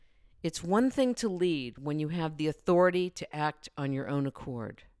It's one thing to lead when you have the authority to act on your own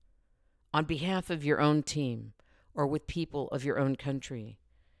accord, on behalf of your own team, or with people of your own country.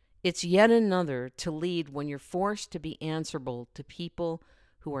 It's yet another to lead when you're forced to be answerable to people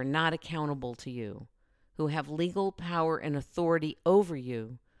who are not accountable to you, who have legal power and authority over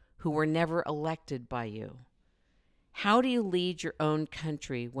you, who were never elected by you. How do you lead your own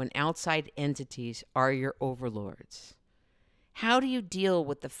country when outside entities are your overlords? How do you deal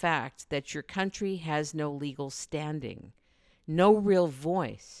with the fact that your country has no legal standing, no real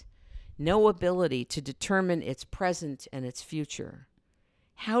voice, no ability to determine its present and its future?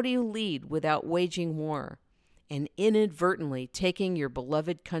 How do you lead without waging war and inadvertently taking your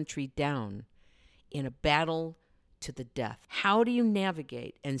beloved country down in a battle to the death? How do you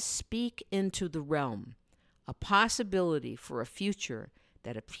navigate and speak into the realm a possibility for a future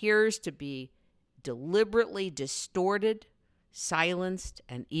that appears to be deliberately distorted, silenced,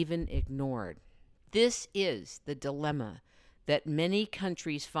 and even ignored? This is the dilemma that many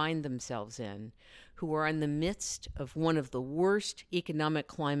countries find themselves in who are in the midst of one of the worst economic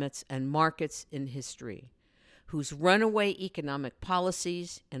climates and markets in history, whose runaway economic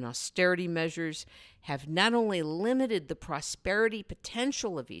policies and austerity measures have not only limited the prosperity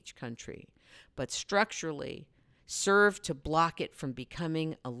potential of each country, but structurally served to block it from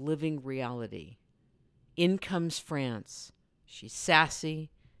becoming a living reality. In comes France. She's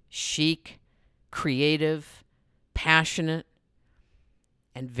sassy, chic, creative, passionate,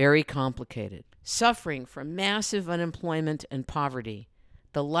 and very complicated, suffering from massive unemployment and poverty,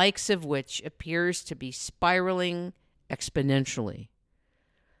 the likes of which appears to be spiraling exponentially.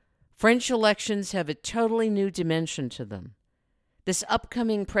 French elections have a totally new dimension to them. This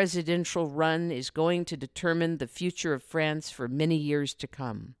upcoming presidential run is going to determine the future of France for many years to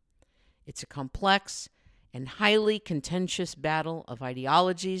come. It's a complex and highly contentious battle of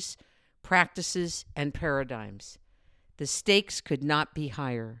ideologies, practices, and paradigms. The stakes could not be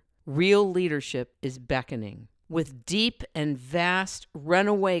higher. Real leadership is beckoning. With deep and vast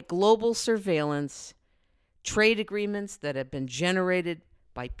runaway global surveillance, trade agreements that have been generated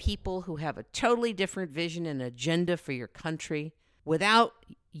by people who have a totally different vision and agenda for your country, without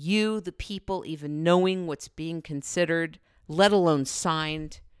you, the people, even knowing what's being considered, let alone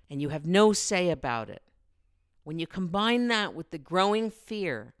signed, and you have no say about it. When you combine that with the growing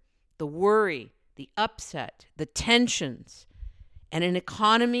fear, the worry, the upset, the tensions, and an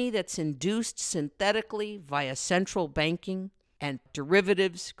economy that's induced synthetically via central banking and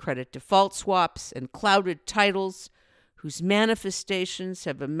derivatives, credit default swaps, and clouded titles, whose manifestations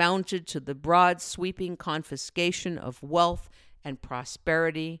have amounted to the broad sweeping confiscation of wealth and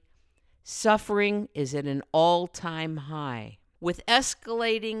prosperity, suffering is at an all-time high. With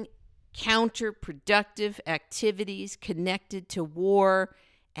escalating counterproductive activities connected to war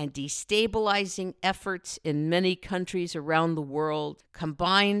and destabilizing efforts in many countries around the world,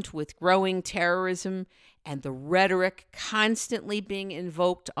 combined with growing terrorism and the rhetoric constantly being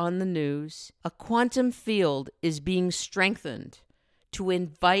invoked on the news, a quantum field is being strengthened to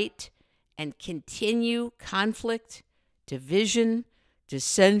invite and continue conflict, division,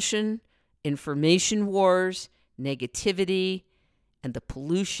 dissension, information wars, negativity, and the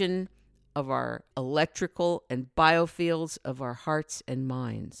pollution of our electrical and biofields of our hearts and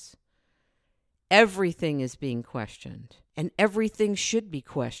minds. Everything is being questioned, and everything should be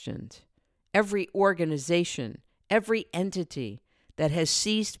questioned. Every organization, every entity that has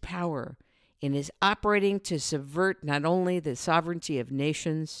seized power and is operating to subvert not only the sovereignty of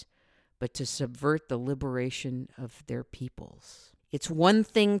nations, but to subvert the liberation of their peoples. It's one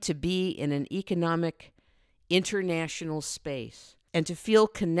thing to be in an economic international space and to feel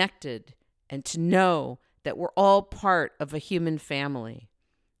connected and to know that we're all part of a human family.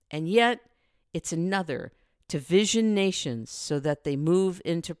 And yet, it's another to vision nations so that they move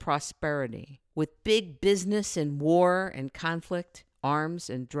into prosperity. With big business and war and conflict, arms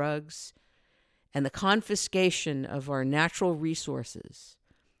and drugs, and the confiscation of our natural resources,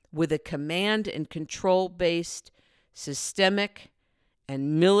 with a command and control-based, systemic,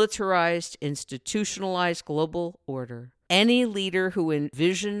 and militarized, institutionalized global order. Any leader who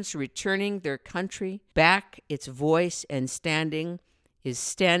envisions returning their country back its voice and standing is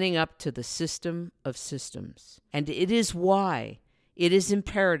standing up to the system of systems. And it is why it is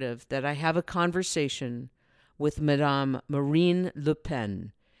imperative that I have a conversation with Madame Marine Le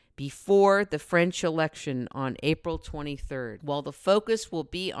Pen before the French election on April 23rd. While the focus will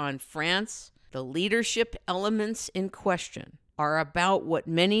be on France, the leadership elements in question are about what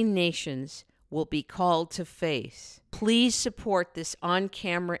many nations will be called to face. Please support this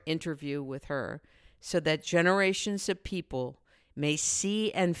on-camera interview with her so that generations of people may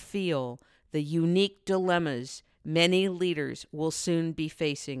see and feel the unique dilemmas many leaders will soon be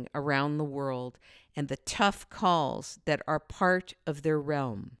facing around the world and the tough calls that are part of their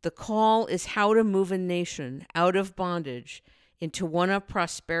realm. The call is how to move a nation out of bondage into one of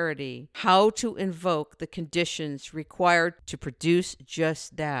prosperity, how to invoke the conditions required to produce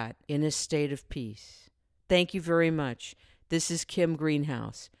just that in a state of peace. Thank you very much. This is Kim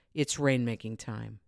Greenhouse. It's rainmaking time.